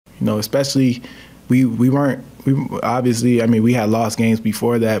especially we obviously, I mean, we had lost games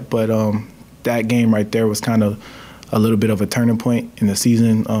before that, but that game right there was kind of a little bit of a turning point in the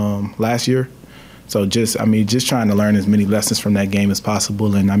season last year. So just trying to learn as many lessons from that game as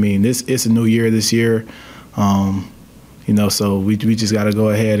possible. And I mean, it's a new year this year, so we just got to go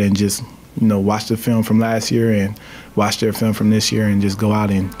ahead and just, watch the film from last year and watch their film from this year and just go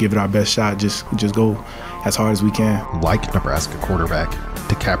out and give it our best shot. Just go as hard as we can. Like Nebraska quarterback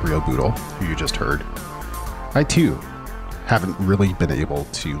DiCaprio Boodle, who you just heard, I too haven't really been able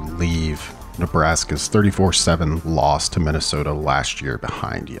to leave Nebraska's 34-7 loss to Minnesota last year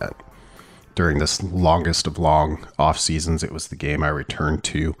behind yet. During this longest of long off seasons, it was the game I returned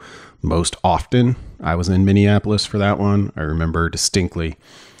to most often. I was in Minneapolis for that one. I remember distinctly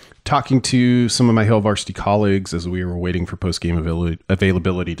talking to some of my Hill Varsity colleagues as we were waiting for post-game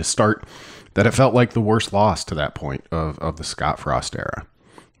availability to start, that it felt like the worst loss to that point of the Scott Frost era.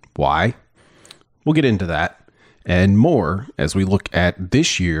 Why? We'll get into that and more as we look at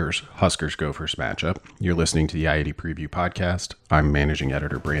this year's Huskers-Gophers matchup. You're listening to the I-80 Preview Podcast. I'm Managing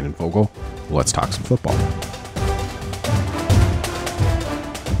Editor Brandon Vogel. Let's talk some football.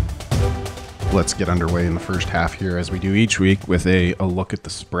 Let's get underway in the first half here, as we do each week, with a look at the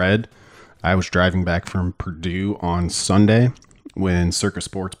spread. I was driving back from Purdue on Sunday when Circa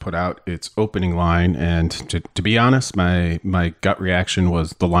Sports put out its opening line, and to be honest, my gut reaction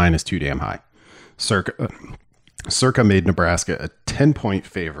was the line is too damn high. Circa made Nebraska a 10-point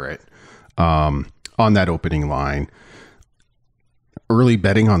favorite on that opening line. Early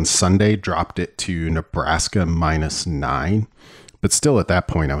betting on Sunday dropped it to Nebraska -9. But still at that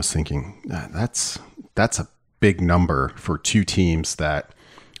point, I was thinking, that's a big number for two teams that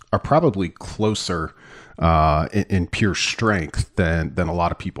are probably closer in pure strength than a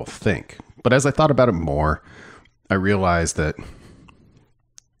lot of people think. But as I thought about it more, I realized that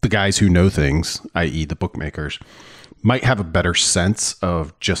the guys who know things, i.e. the bookmakers, might have a better sense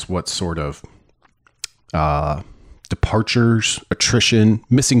of just what sort of departures, attrition,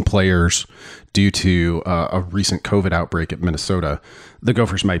 missing players due to a recent COVID outbreak at Minnesota the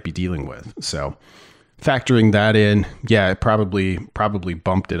Gophers might be dealing with. So factoring that in, yeah, it probably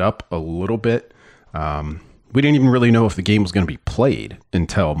bumped it up a little bit. We didn't even really know if the game was going to be played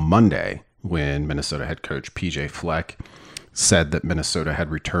until Monday, when Minnesota head coach PJ Fleck said that Minnesota had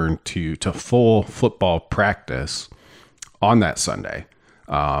returned to full football practice on that Sunday.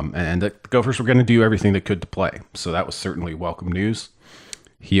 And the Gophers were going to do everything they could to play. So that was certainly welcome news.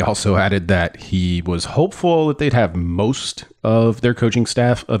 He also added that he was hopeful that they'd have most of their coaching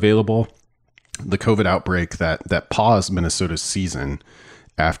staff available. The COVID outbreak that paused Minnesota's season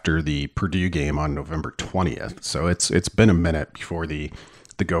after the Purdue game on November 20th. So it's been a minute before the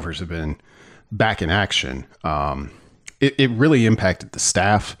Gophers have been back in action. It really impacted the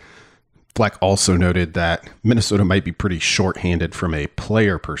staff. Fleck also noted that Minnesota might be pretty shorthanded from a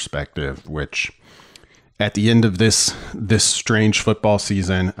player perspective, which at the end of this strange football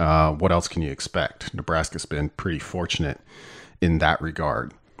season, what else can you expect? Nebraska's been pretty fortunate in that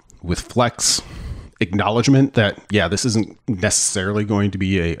regard. With Fleck's acknowledgement that, yeah, this isn't necessarily going to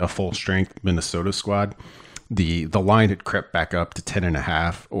be a full strength Minnesota squad, the line had crept back up to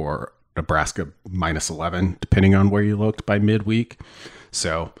 10.5 or Nebraska -11, depending on where you looked by midweek.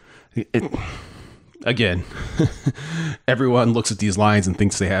 So again, everyone looks at these lines and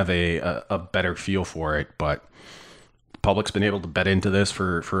thinks they have a better feel for it, but the public's been able to bet into this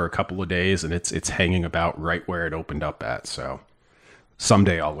for a couple of days, and it's hanging about right where it opened up at. So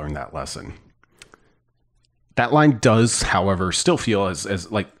someday I'll learn that lesson. That line does, however, still feel as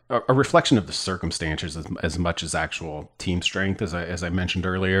like a reflection of the circumstances as much as actual team strength, as I mentioned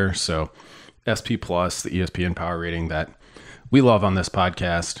earlier. So SP Plus, the ESPN power rating that we love on this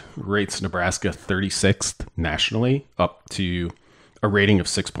podcast, rates Nebraska 36th nationally, up to a rating of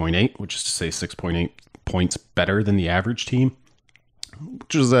 6.8, which is to say 6.8 points better than the average team,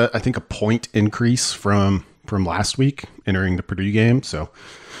 which is I think a point increase from last week entering the Purdue game. So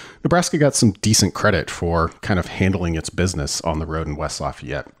Nebraska got some decent credit for kind of handling its business on the road in West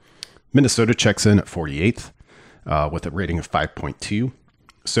Lafayette. Minnesota checks in at 48th with a rating of 5.2.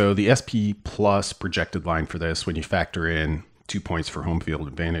 So the SP Plus projected line for this, when you factor in 2 points for home field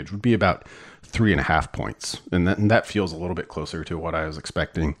advantage, would be about 3.5 points. And that feels a little bit closer to what I was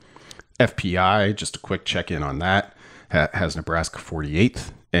expecting. FPI, just a quick check-in on that, has Nebraska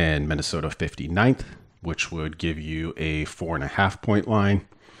 48th and Minnesota 59th, which would give you a 4.5 point line.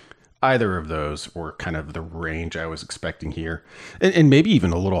 Either of those were kind of the range I was expecting here, and maybe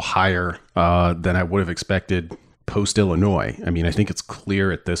even a little higher than I would have expected post-Illinois. I mean, I think it's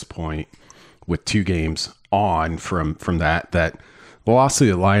clear at this point with 2 games on from that The loss to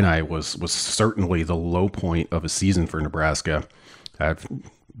the Illini was certainly the low point of a season for Nebraska. I've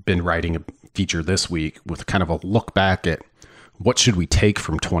been writing a feature this week with kind of a look back at what should we take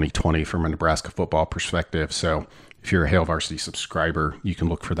from 2020 from a Nebraska football perspective. So if you're a Hail Varsity subscriber, you can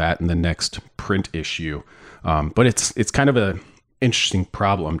look for that in the next print issue. But it's kind of a interesting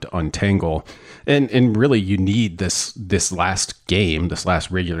problem to untangle, and really you need this last game, this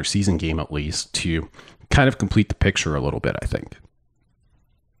last regular season game at least, to kind of complete the picture a little bit, I think.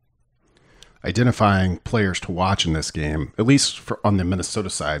 Identifying players to watch in this game, at least on the Minnesota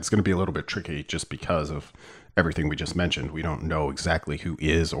side, is going to be a little bit tricky just because of everything we just mentioned. We don't know exactly who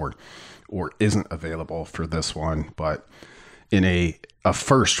is or isn't available for this one, but in a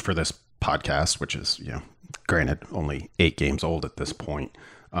first for this podcast, which is, granted, only 8 games old at this point,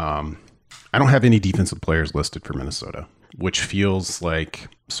 I don't have any defensive players listed for Minnesota, which feels like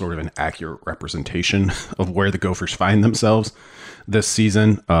sort of an accurate representation of where the Gophers find themselves this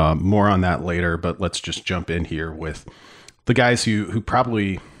season. More on that later, but let's just jump in here with the guys who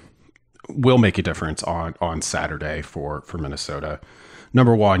probably will make a difference on Saturday for Minnesota.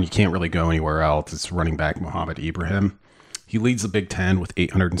 Number one, you can't really go anywhere else. It's running back Mohamed Ibrahim. He leads the Big Ten with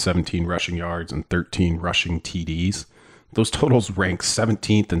 817 rushing yards and 13 rushing TDs. Those totals rank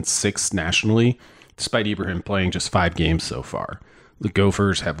 17th and 6th nationally, despite Ibrahim playing just 5 games so far. The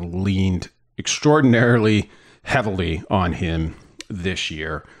Gophers have leaned extraordinarily heavily on him this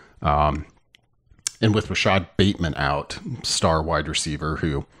year. And with Rashad Bateman out, star wide receiver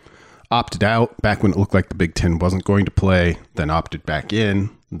who opted out back when it looked like the Big Ten wasn't going to play, then opted back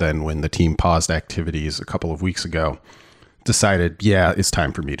in. Then when the team paused activities a couple of weeks ago, decided, it's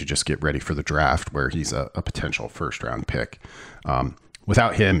time for me to just get ready for the draft where he's a potential first-round pick.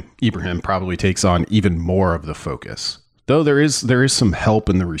 Without him, Ibrahim probably takes on even more of the focus. Though there is some help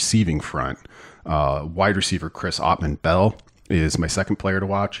in the receiving front. Wide receiver Chris Ottman-Bell is my second player to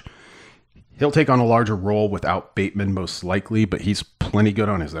watch. He'll take on a larger role without Bateman most likely, but he's plenty good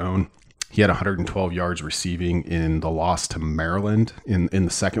on his own. He had 112 yards receiving in the loss to Maryland in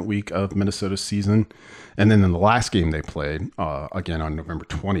the second week of Minnesota's season. And then in the last game they played, again on November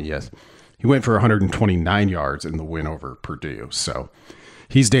 20th, he went for 129 yards in the win over Purdue. So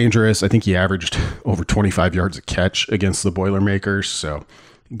he's dangerous. I think he averaged over 25 yards a catch against the Boilermakers. So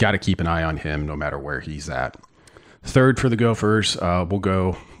got to keep an eye on him no matter where he's at. Third for the Gophers, we'll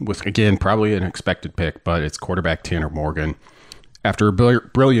go with, again, probably an expected pick, but it's quarterback Tanner Morgan. After a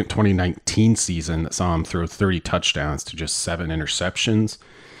brilliant 2019 season that saw him throw 30 touchdowns to just 7 interceptions,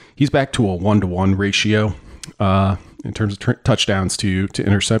 he's back to a 1-to-1 ratio in terms of touchdowns to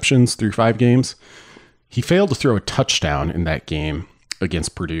interceptions through 5 games. He failed to throw a touchdown in that game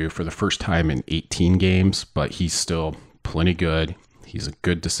against Purdue for the first time in 18 games, but he's still plenty good. He's a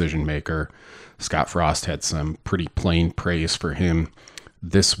good decision maker. Scott Frost had some pretty plain praise for him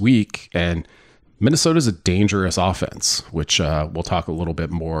this week, and Minnesota's a dangerous offense, which we'll talk a little bit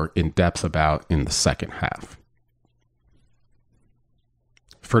more in depth about in the second half.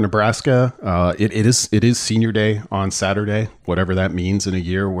 For Nebraska, it is senior day on Saturday, whatever that means in a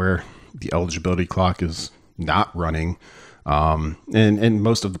year where the eligibility clock is not running. And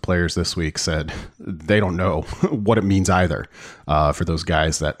most of the players this week said they don't know what it means either. For those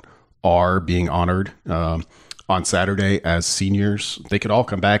guys that are being honored on Saturday as seniors, they could all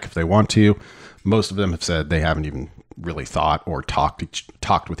come back if they want to. Most of them have said they haven't even really thought or talked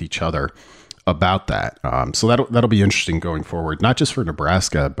with each other about that. So that'll be interesting going forward, not just for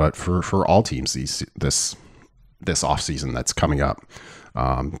Nebraska, but for all teams this offseason that's coming up.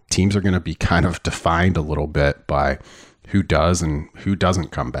 Teams are going to be kind of defined a little bit by who does and who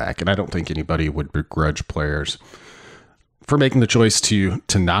doesn't come back. And I don't think anybody would begrudge players for making the choice to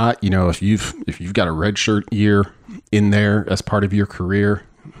not, if you've got a redshirt year in there as part of your career,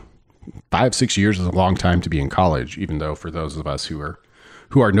 5-6 years is a long time to be in college, even though for those of us who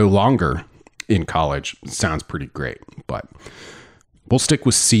are no longer in college, it sounds pretty great. But we'll stick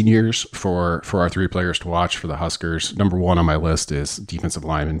with seniors for our 3 players to watch for the Huskers. Number 1 on my list is defensive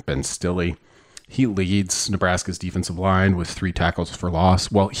lineman Ben Stille. He leads Nebraska's defensive line with 3 tackles for loss.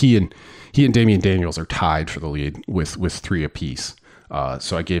 Well, he and Damian Daniels are tied for the lead with 3 apiece.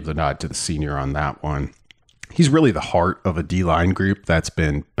 So I gave the nod to the senior on that one. He's really the heart of a D-line group that's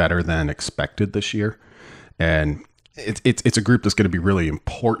been better than expected this year. And it's a group that's going to be really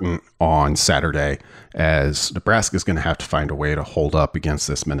important on Saturday, as Nebraska is going to have to find a way to hold up against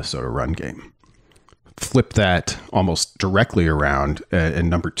this Minnesota run game. Flip that almost directly around, and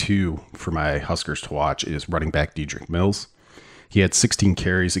number 2 for my Huskers to watch is running back Dedrick Mills. He had 16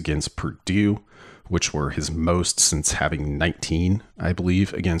 carries against Purdue, which were his most since having 19, I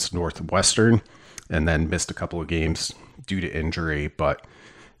believe, against Northwestern, and then missed a couple of games due to injury, but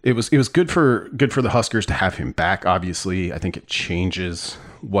it was good for the Huskers to have him back. Obviously, I think it changes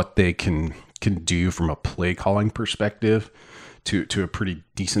what they can do from a play calling perspective to a pretty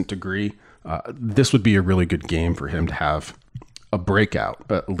decent degree. This would be a really good game for him to have a breakout,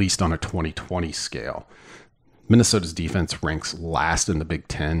 at least on a 2020 scale. Minnesota's defense ranks last in the Big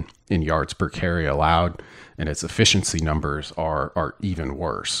Ten in yards per carry allowed, and its efficiency numbers are even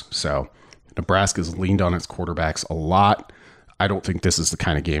worse. So Nebraska's leaned on its quarterbacks a lot. I don't think this is the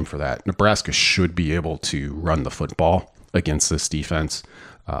kind of game for that. Nebraska should be able to run the football against this defense,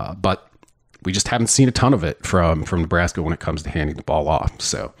 but we just haven't seen a ton of it from Nebraska when it comes to handing the ball off.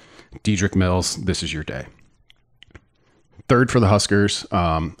 So Dedrick Mills, this is your day. Third for the Huskers,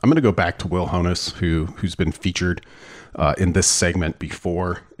 I'm going to go back to Will Honas, who's been featured in this segment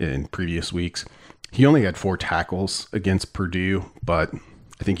before in previous weeks. He only had 4 tackles against Purdue, but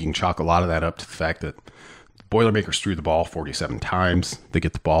I think you can chalk a lot of that up to the fact that the Boilermakers threw the ball 47 times. They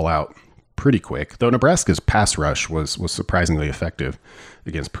get the ball out pretty quick, though Nebraska's pass rush was surprisingly effective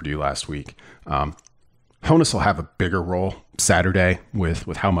against Purdue last week. Honas will have a bigger role Saturday with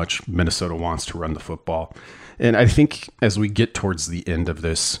how much Minnesota wants to run the football. And I think as we get towards the end of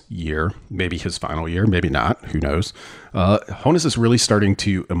this year, maybe his final year, maybe not, who knows, Honas is really starting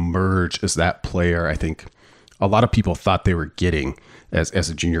to emerge as that player I think a lot of people thought they were getting as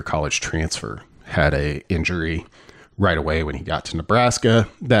a junior college transfer. Had a injury right away when he got to Nebraska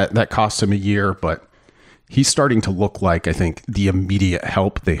that cost him a year, but he's starting to look like, I think, the immediate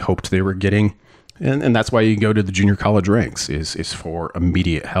help they hoped they were getting. And that's why you go to the junior college ranks is for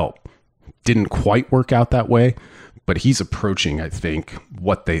immediate help. Didn't quite work out that way, but he's approaching, I think,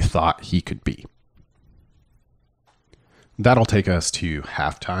 what they thought he could be. That'll take us to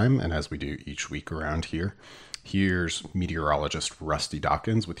halftime, and as we do each week around here, here's meteorologist Rusty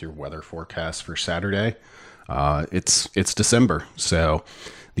Dawkins with your weather forecast for Saturday. It's December, so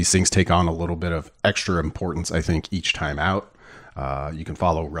these things take on a little bit of extra importance, I think, each time out. You can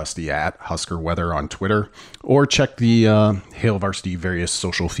follow Rusty at Husker Weather on Twitter, or check the Hail Varsity various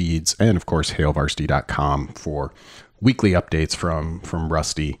social feeds, and of course hailvarsity.com for weekly updates from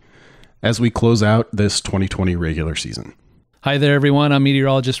Rusty as we close out this 2020 regular season. Hi there, everyone. I'm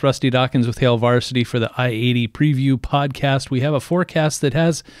meteorologist Rusty Dawkins with Hail Varsity for the I-80 preview podcast. We have a forecast that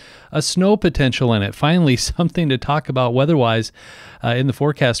has a snow potential in it. Finally, something to talk about weather-wise in the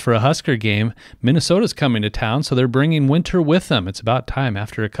forecast for a Husker game. Minnesota's coming to town, so they're bringing winter with them. It's about time.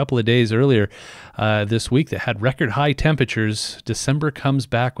 After a couple of days earlier this week that had record-high temperatures, December comes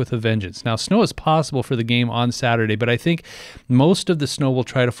back with a vengeance. Now, snow is possible for the game on Saturday, but I think most of the snow will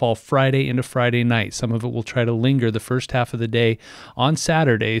try to fall Friday into Friday night. Some of it will try to linger the first half of the day on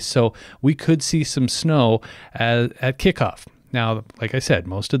Saturday, so we could see some snow at kickoff. Now, like I said,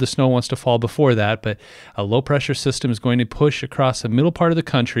 most of the snow wants to fall before that, but a low-pressure system is going to push across the middle part of the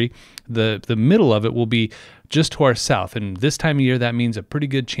country. The middle of it will be just to our south, and this time of year, that means a pretty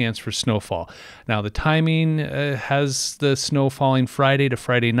good chance for snowfall. Now, the timing has the snow falling Friday to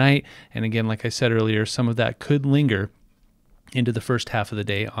Friday night, and again, like I said earlier, some of that could linger into the first half of the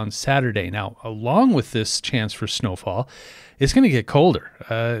day on Saturday. Now, along with this chance for snowfall, it's going to get colder.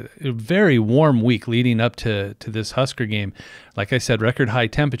 A very warm week leading up to this Husker game. Like I said, record high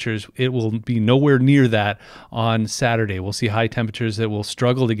temperatures. It will be nowhere near that on Saturday. We'll see high temperatures that will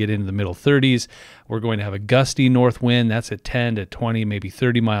struggle to get into the middle 30s. We're going to have a gusty north wind. That's at 10 to 20, maybe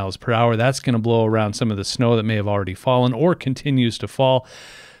 30 miles per hour. That's going to blow around some of the snow that may have already fallen or continues to fall.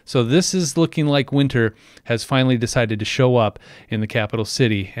 So this is looking like winter has finally decided to show up in the capital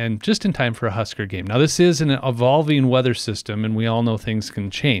city, and just in time for a Husker game. Now, this is an evolving weather system, and we all know things can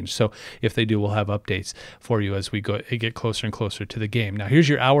change. So if they do, we'll have updates for you as we get closer and closer to the game. Now, here's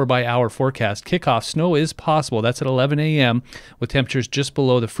your hour-by-hour forecast. Kickoff, snow is possible. That's at 11 a.m. with temperatures just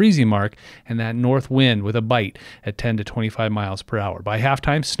below the freezing mark, and that north wind with a bite at 10 to 25 miles per hour. By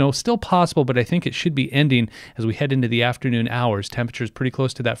halftime, snow still possible, but I think it should be ending as we head into the afternoon hours. Temperatures pretty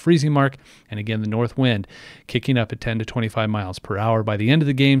close to that freezing mark, and again, the north wind kicking up at 10 to 25 miles per hour. By the end of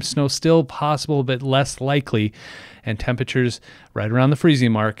the game, snow still possible, but less likely, and temperatures right around the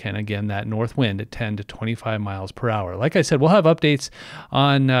freezing mark, and again, that north wind at 10 to 25 miles per hour. Like I said, we'll have updates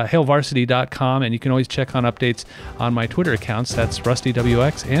on hailvarsity.com, and you can always check on updates on my Twitter accounts. That's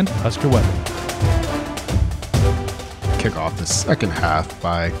RustyWX and Husker Weather. Kick off the second half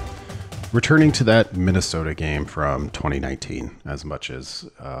by returning to that Minnesota game from 2019, as much as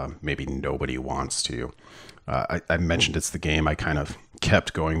maybe nobody wants to. I mentioned it's the game I kind of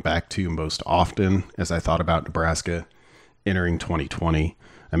kept going back to most often as I thought about Nebraska entering 2020.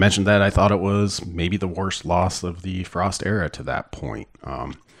 I mentioned that I thought it was maybe the worst loss of the Frost era to that point.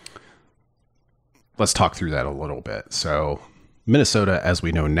 let's talk through that a little bit. So Minnesota, as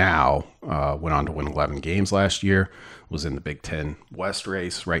we know now, went on to win 11 games last year, was in the Big Ten West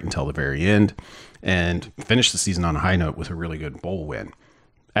race right until the very end, and finished the season on a high note with a really good bowl win.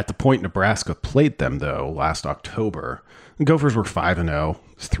 At the point Nebraska played them, though, last October, the Gophers were 5-0.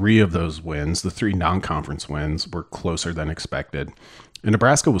 3 of those wins, the 3 non-conference wins, were closer than expected. And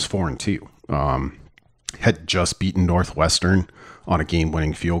Nebraska was 4-2. Had just beaten Northwestern on a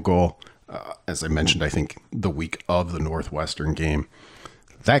game-winning field goal. As I mentioned, I think the week of the Northwestern game.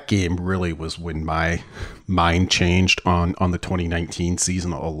 That game really was when my mind changed on the 2019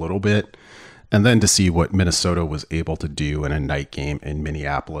 season a little bit. And then to see what Minnesota was able to do in a night game in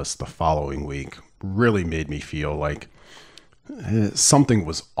Minneapolis the following week really made me feel like something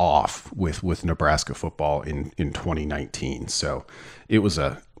was off with Nebraska football in 2019. So it was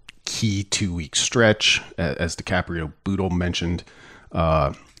a key 2-week stretch. As DiCaprio Boodle mentioned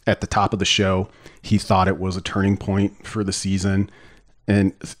at the top of the show, he thought it was a turning point for the season.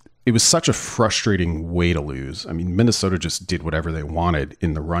 And it was such a frustrating way to lose. I mean, Minnesota just did whatever they wanted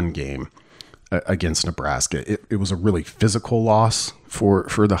in the run game against Nebraska. It was a really physical loss for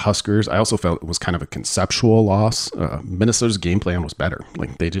the Huskers. I also felt it was kind of a conceptual loss. Minnesota's game plan was better.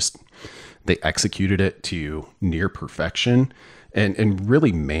 Like they executed it to near perfection and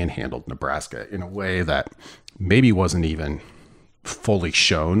really manhandled Nebraska in a way that maybe wasn't even fully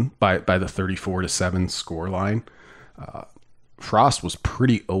shown by the 34-7 score line. Frost was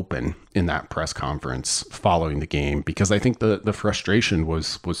pretty open in that press conference following the game because I think the frustration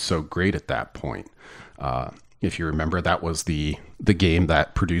was so great at that point. If you remember, that was the game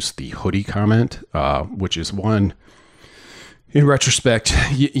that produced the hoodie comment, which is one, in retrospect,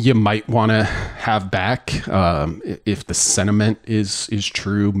 you might want to have back. If the sentiment is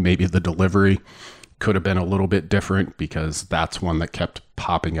true, maybe the delivery could have been a little bit different because that's one that kept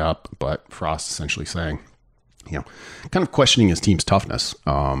popping up. But Frost essentially saying, kind of questioning his team's toughness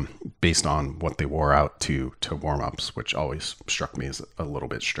based on what they wore out to warm-ups, which always struck me as a little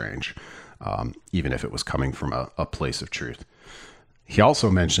bit strange, even if it was coming from a place of truth. He also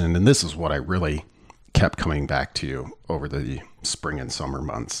mentioned, and this is what I really kept coming back to over the spring and summer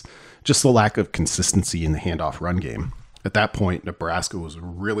months, just the lack of consistency in the handoff run game. At that point, Nebraska was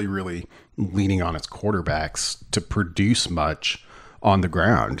really, really leaning on its quarterbacks to produce much on the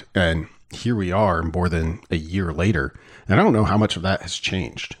ground. And here we are more than a year later, and I don't know how much of that has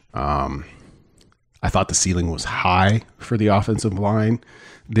changed. I thought the ceiling was high for the offensive line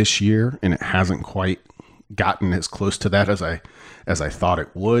this year, and it hasn't quite gotten as close to that as I thought it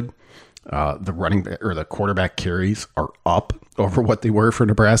would. The quarterback carries are up over what they were for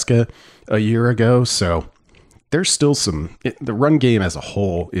Nebraska a year ago, so there's still the run game as a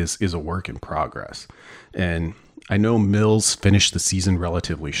whole is a work in progress. And I know Mills finished the season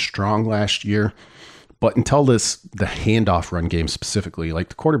relatively strong last year, but until the handoff run game specifically, like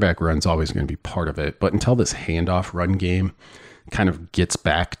the quarterback run's always going to be part of it, but until this handoff run game kind of gets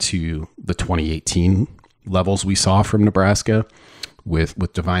back to the 2018 levels we saw from Nebraska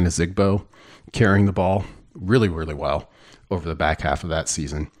with Devine Azigbo carrying the ball really, really well over the back half of that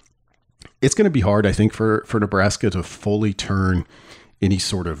season, it's going to be hard, I think, for Nebraska to fully turn any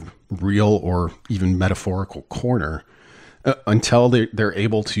sort of real or even metaphorical corner until they're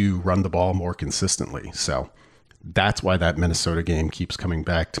able to run the ball more consistently. So that's why that Minnesota game keeps coming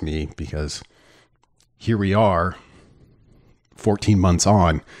back to me, because here we are 14 months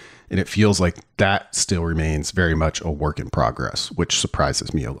on, and it feels like that still remains very much a work in progress, which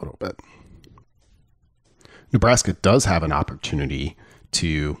surprises me a little bit. Nebraska does have an opportunity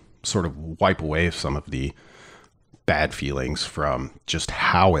to sort of wipe away some of the bad feelings from just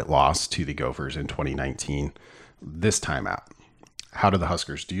how it lost to the Gophers in 2019 this time out. How do the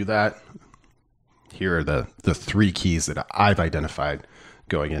Huskers do that? Here are the 3 keys that I've identified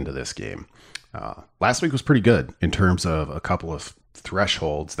going into this game. Last week was pretty good in terms of a couple of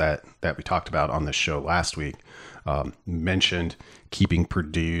thresholds that we talked about on this show last week. Mentioned keeping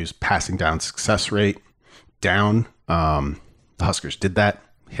Purdue's passing down success rate down. The Huskers did that,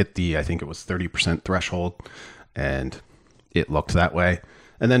 hit I think it was 30% threshold, and it looked that way.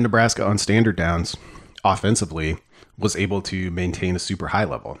 And then Nebraska on standard downs offensively was able to maintain a super high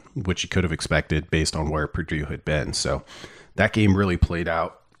level, which you could have expected based on where Purdue had been. So that game really played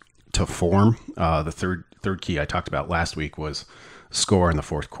out to form. The third key I talked about last week was score in the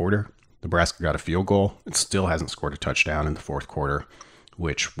fourth quarter. Nebraska got a field goal. It still hasn't scored a touchdown in the fourth quarter,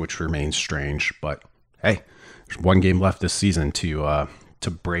 which remains strange. But hey, there's one game left this season to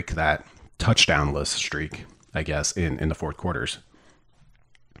break that touchdownless streak, I guess, in the fourth quarters.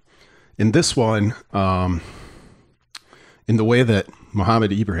 In this one, in the way that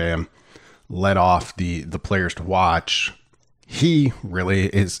Mohamed Ibrahim led off the players to watch, he really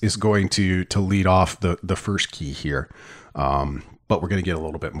is going to lead off the first key here. But we're going to get a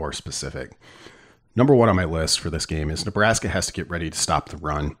little bit more specific. Number one on my list for this game is Nebraska has to get ready to stop the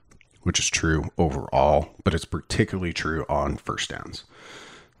run, which is true overall, but it's particularly true on first downs.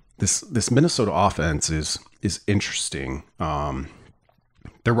 This Minnesota offense is interesting.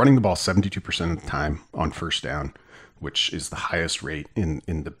 They're running the ball 72% of the time on first down, which is the highest rate in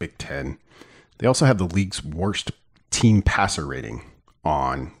the Big Ten. They also have the league's worst team passer rating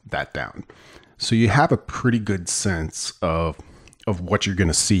on that down. So you have a pretty good sense of what you're going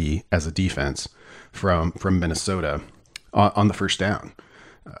to see as a defense from Minnesota on the first down.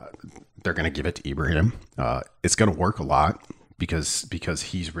 They're going to give it to Ibrahim. It's going to work a lot because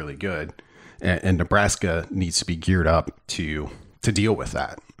he's really good, and Nebraska needs to be geared up to deal with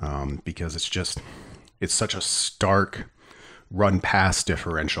that because it's such a stark run pass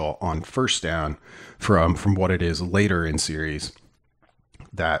differential on first down from what it is later in series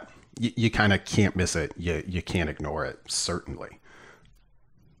that you kind of can't miss it. You can't ignore it, certainly.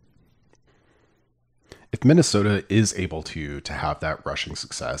 If Minnesota is able to have that rushing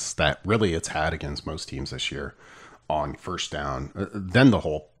success that really it's had against most teams this year on first down, then the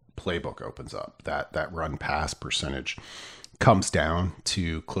whole playbook opens up. That run pass percentage comes down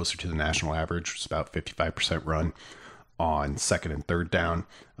to closer to the national average, which is about 55% run on second and third down.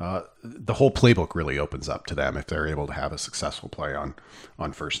 The whole playbook really opens up to them if they're able to have a successful play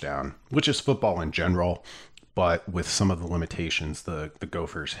on first down, which is football in general. But with some of the limitations the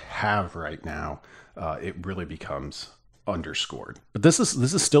Gophers have right now, it really becomes underscored. But this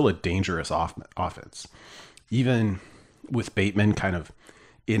is still a dangerous offense. Even with Bateman kind of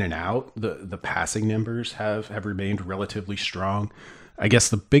in and out, the passing numbers have remained relatively strong. I guess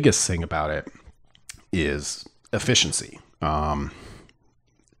the biggest thing about it is efficiency.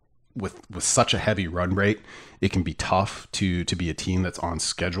 With such a heavy run rate, it can be tough to be a team that's on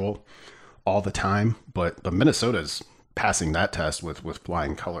schedule all the time. But Minnesota's passing that test with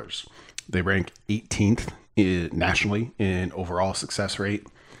flying colors. They rank 18th nationally in overall success rate,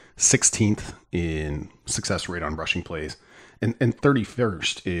 16th in success rate on rushing plays, and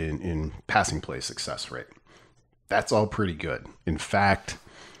 31st in passing play success rate. That's all pretty good. In fact,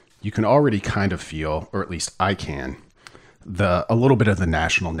 you can already kind of feel, or at least I can, a little bit of the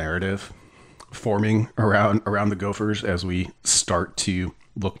national narrative forming around the Gophers as we start to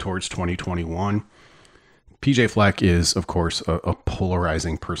look towards 2021. PJ Fleck is, of course, a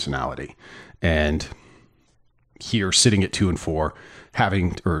polarizing personality, and here sitting at 2-3,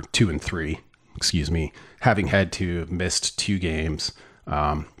 having had to have missed 2 games.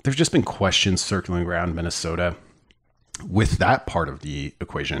 There's just been questions circling around Minnesota with that part of the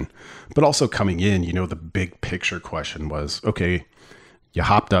equation, but also coming in, the big picture question was, okay, you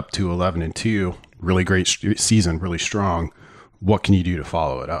hopped up to 11-2, really great season, really strong. What can you do to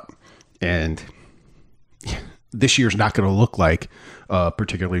follow it up? And this year's not going to look like a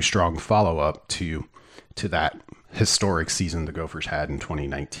particularly strong follow-up to that historic season the Gophers had in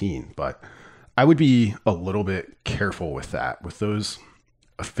 2019. But I would be a little bit careful with that, with those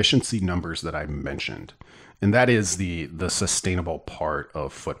efficiency numbers that I mentioned. And that is the sustainable part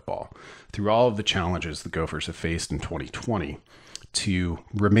of football. Through all of the challenges the Gophers have faced in 2020, to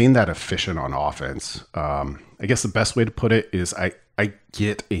remain that efficient on offense, I guess the best way to put it is I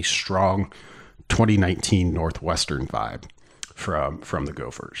get a strong 2019 Northwestern vibe from the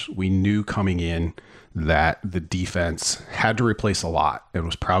Gophers. We knew coming in that the defense had to replace a lot and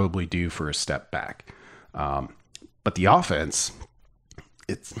was probably due for a step back. But the offense,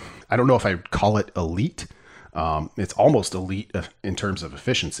 I don't know if I would call it elite. It's almost elite in terms of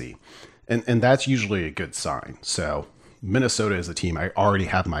efficiency. And that's usually a good sign. So Minnesota is a team I already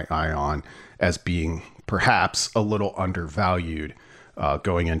have my eye on as being perhaps a little undervalued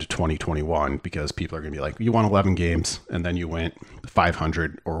going into 2021, because people are going to be like, you won 11 games and then you went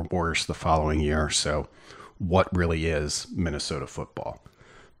 500 or worse the following year. So what really is Minnesota football?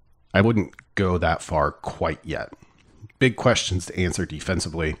 I wouldn't go that far quite yet. Big questions to answer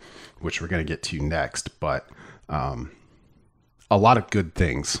defensively, which we're going to get to next, but a lot of good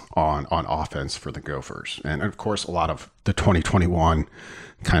things on offense for the Gophers. And of course, a lot of the 2021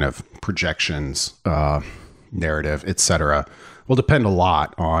 kind of projections, narrative, etc., will depend a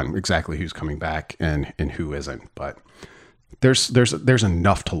lot on exactly who's coming back and who isn't. But there's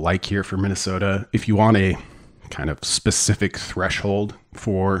enough to like here for Minnesota. If you want a kind of specific threshold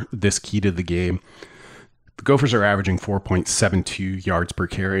for this key to the game, the Gophers are averaging 4.72 yards per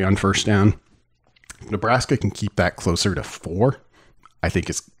carry on first down. Nebraska can keep that closer to 4. I think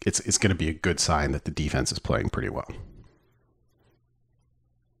it's going to be a good sign that the defense is playing pretty well.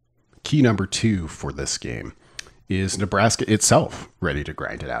 key number 2 for this game is Nebraska itself ready to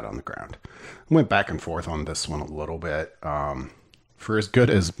grind it out on the ground. I went back and forth on this one a little bit. For as good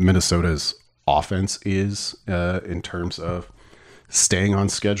as Minnesota's offense is in terms of staying on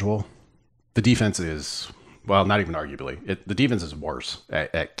schedule, the defense is, well, not even arguably. The defense is worse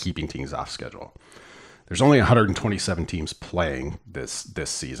at keeping teams off schedule. There's only 127 teams playing this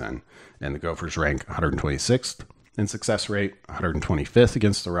season, and the Gophers rank 126th in success rate, 125th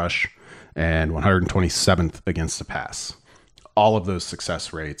against the rush, and 127th against the pass. All of those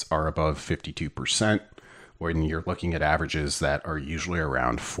success rates are above 52%, when you're looking at averages that are usually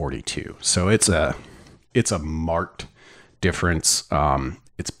around 42. So it's a marked difference.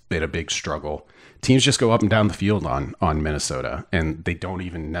 It's been a big struggle. Teams just go up and down the field on Minnesota, and they don't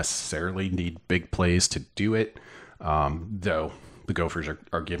even necessarily need big plays to do it, though the Gophers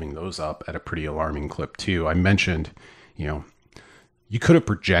are giving those up at a pretty alarming clip too. I mentioned, you could have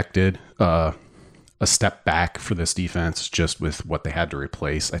projected a step back for this defense just with what they had to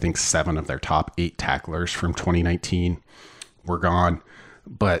replace. I think 7 of their top 8 tacklers from 2019 were gone,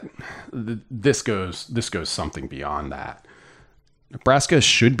 but this goes something beyond that. Nebraska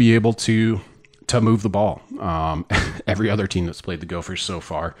should be able to move the ball. Every other team that's played the Gophers so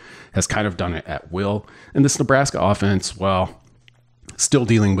far has kind of done it at will. And this Nebraska offense, well, still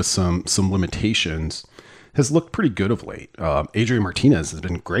dealing with some limitations, has looked pretty good of late. Adrian Martinez has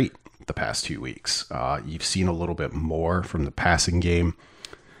been great the past 2 weeks. You've seen a little bit more from the passing game.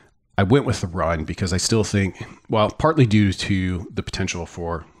 I went with the run because I still think, well, partly due to the potential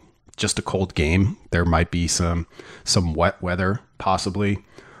for just a cold game, there might be some wet weather possibly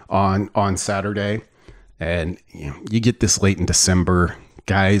on Saturday. And you get this late in December,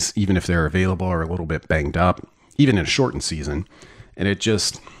 guys, even if they're available, are a little bit banged up, even in a shortened season. And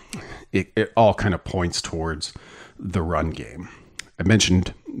it all kind of points towards the run game. I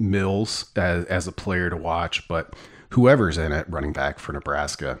mentioned Mills as a player to watch, but whoever's in it running back for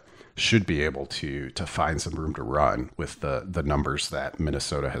Nebraska should be able to find some room to run with the numbers that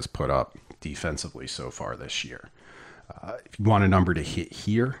Minnesota has put up defensively so far this year. If you want a number to hit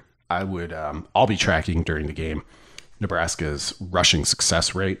here, I'll be tracking during the game Nebraska's rushing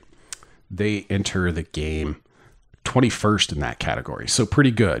success rate. They enter the game 21st in that category, so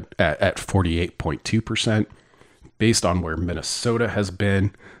pretty good at 48.2%. Based on where Minnesota has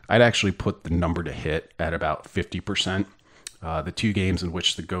been, I'd actually put the number to hit at about 50%. The 2 games in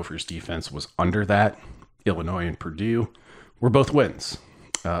which the Gophers defense was under that, Illinois and Purdue, were both wins.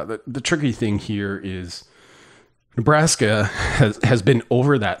 The tricky thing here is Nebraska has been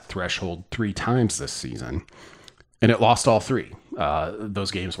over that threshold 3 times this season, and it lost all 3. Those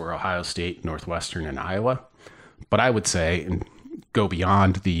games were Ohio State, Northwestern, and Iowa. But I would say, and go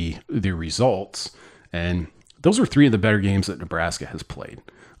beyond the results, and those were 3 of the better games that Nebraska has played.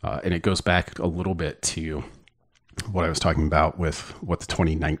 And it goes back a little bit to what I was talking about with what the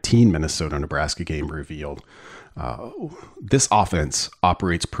 2019 Minnesota-Nebraska game revealed. This offense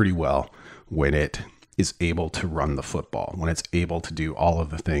operates pretty well when it is able to run the football, when it's able to do all of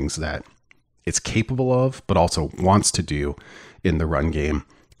the things that it's capable of, but also wants to do in the run game.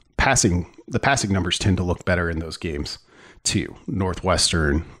 The passing numbers tend to look better in those games too.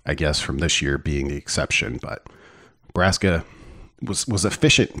 Northwestern, I guess, from this year being the exception, but Nebraska was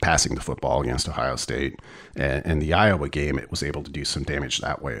efficient in passing the football against Ohio State, and the Iowa game, it was able to do some damage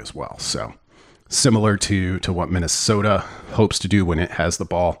that way as well. So similar to what Minnesota hopes to do when it has the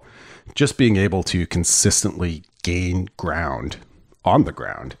ball, just being able to consistently gain ground on the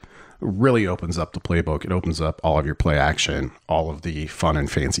ground really opens up the playbook. It opens up all of your play action, all of the fun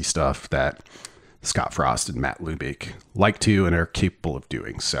and fancy stuff that Scott Frost and Matt Lubick like to and are capable of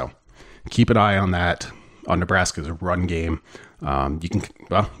doing. So keep an eye on that, on Nebraska's run game. You can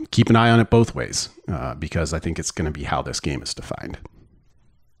keep an eye on it both ways because I think it's going to be how this game is defined.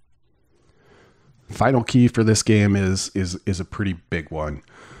 Final key for this game is a pretty big one.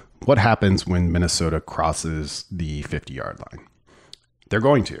 What happens when Minnesota crosses the 50-yard line? They're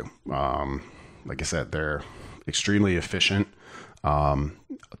going to. Like I said, they're extremely efficient.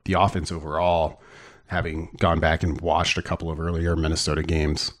 The offense overall, having gone back and watched a couple of earlier Minnesota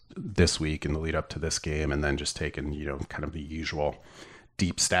games this week in the lead up to this game, and then just taken, kind of the usual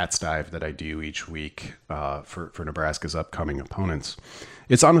deep stats dive that I do each week for Nebraska's upcoming opponents.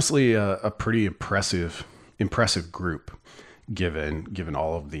 It's honestly a pretty impressive group, given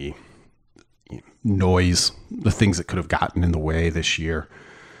all of the noise, the things that could have gotten in the way this year.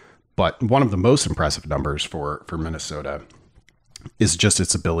 But one of the most impressive numbers for Minnesota is just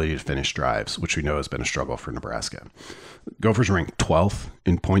its ability to finish drives, which we know has been a struggle for Nebraska. Gophers rank 12th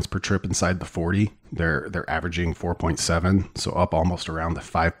in points per trip inside the 40. They're averaging 4.7, so up almost around the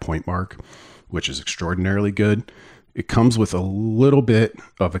 5-point mark, which is extraordinarily good. It comes with a little bit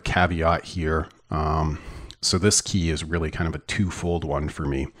of a caveat here. So this key is really kind of a twofold one for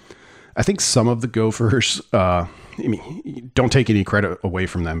me. I think some of the Gophers, don't take any credit away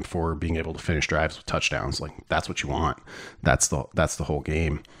from them for being able to finish drives with touchdowns. Like, that's what you want. That's the whole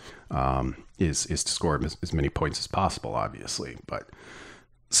game, is to score as many points as possible, obviously. But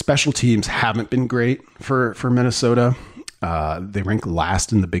special teams haven't been great for Minnesota. They rank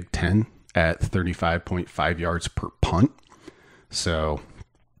last in the Big Ten at 35.5 yards per punt. So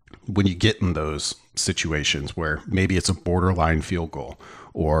when you get in those situations where maybe it's a borderline field goal,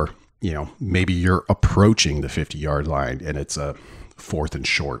 or maybe you're approaching the 50-yard line and it's a 4th and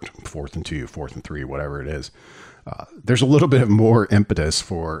short, 4th and 2, 4th and 3, whatever it is. There's a little bit of more impetus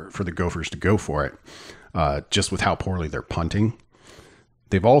for the Gophers to go for it, just with how poorly they're punting.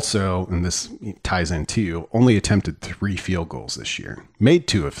 They've also, and this ties in too, only attempted 3 field goals this year. Made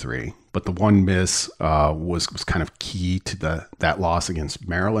 2 of 3, but the one miss was kind of key to that loss against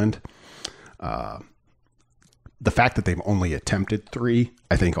Maryland. The fact that they've only attempted 3,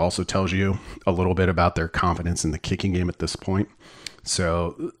 I think, also tells you a little bit about their confidence in the kicking game at this point.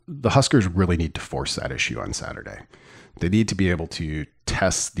 So the Huskers really need to force that issue on Saturday. They need to be able to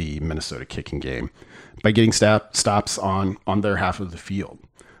test the Minnesota kicking game by getting stops on their half of the field.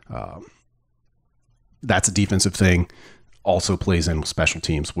 That's a defensive thing. Also plays in with special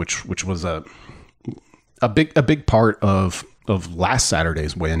teams, which was a big part of last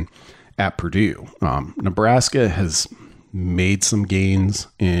Saturday's win at Purdue. Nebraska has made some gains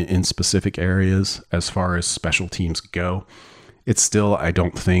in specific areas as far as special teams go. It's still, I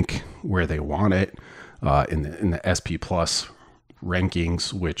don't think, where they want it in the SP Plus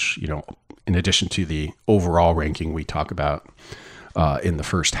rankings, which, in addition to the overall ranking we talk about in the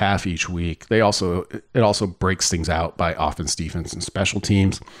first half each week, it also breaks things out by offense, defense, and special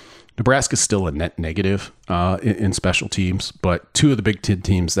teams. Nebraska's still a net negative in special teams, but 2 of the Big Ten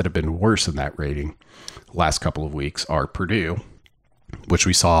teams that have been worse in that rating last couple of weeks are Purdue, which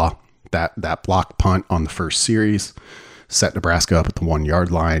we saw that block punt on the first series set Nebraska up at the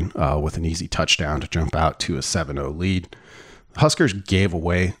 1-yard line with an easy touchdown to jump out to a 7-0 lead. Huskers gave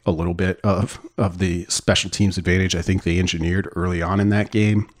away a little bit of the special teams advantage I think they engineered early on in that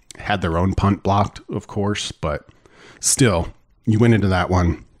game. Had their own punt blocked, of course, but still, you went into that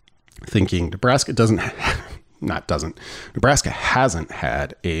one thinking Nebraska Nebraska hasn't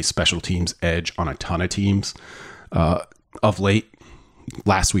had a special teams edge on a ton of teams of late.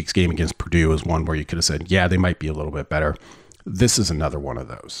 Last week's game against Purdue was one where you could have said, yeah, they might be a little bit better. This is another one of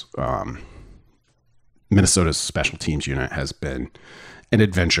those. Minnesota's special teams unit has been an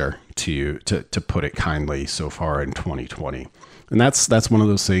adventure, to put it kindly, so far in 2020. And that's one of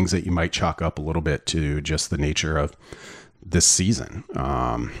those things that you might chalk up a little bit to just the nature of this season.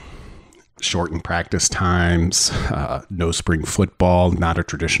 Shortened practice times, no spring football, not a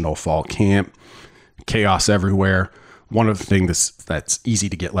traditional fall camp, chaos everywhere. One of the things that's easy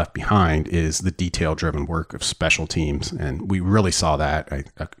to get left behind is the detail-driven work of special teams, and we really saw that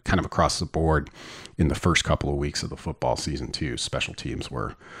kind of across the board in the first couple of weeks of the football season too. Special teams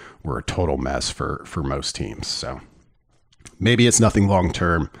were a total mess for most teams. So maybe it's nothing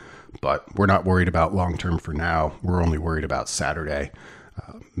long-term, but we're not worried about long-term for now. We're only worried about Saturday.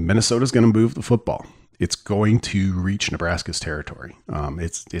 Minnesota's going to move the football. It's going to reach Nebraska's territory.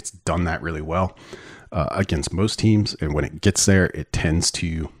 It's done that really well against most teams, and when it gets there, it tends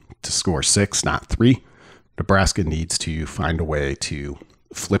to score 6, not 3. Nebraska needs to find a way to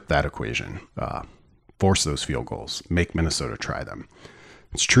flip that equation, force those field goals, make Minnesota try them.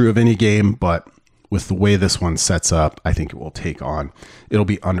 It's true of any game, but with the way this one sets up, I think it'll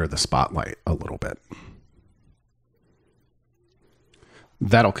be under the spotlight a little bit.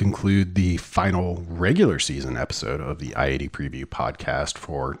 That'll conclude the final regular season episode of the I-80 Preview podcast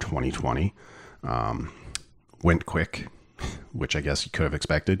for 2020. Went quick, which I guess you could have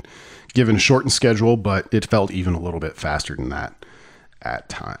expected, given a shortened schedule, but it felt even a little bit faster than that at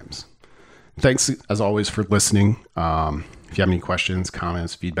times. Thanks, as always, for listening. If you have any questions,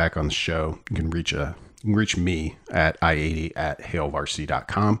 comments, feedback on the show, you can reach me at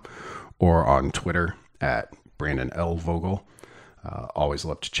I-80@hailvarsity.com or on Twitter at Brandon L. Vogel. Always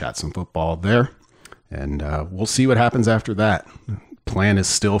love to chat some football there, and we'll see what happens after that. Plan is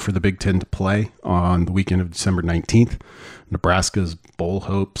still for the Big Ten to play on the weekend of December 19th. Nebraska's bowl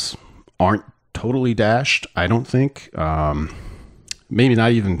hopes aren't totally dashed, I don't think. Maybe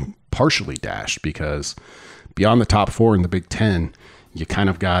not even partially dashed, because beyond the top 4 in the Big Ten, you kind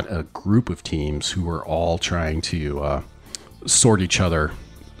of got a group of teams who are all trying to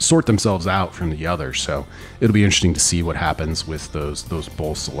sort themselves out from the others. So it'll be interesting to see what happens with those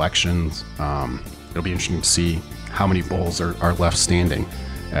bowl selections. It'll be interesting to see how many bowls are left standing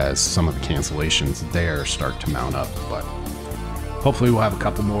as some of the cancellations there start to mount up. But hopefully we'll have a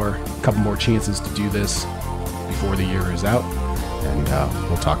couple more chances to do this before the year is out, and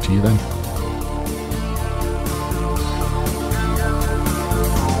we'll talk to you then.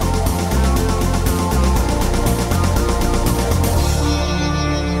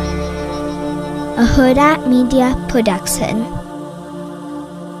 A Hurrdat Media Production.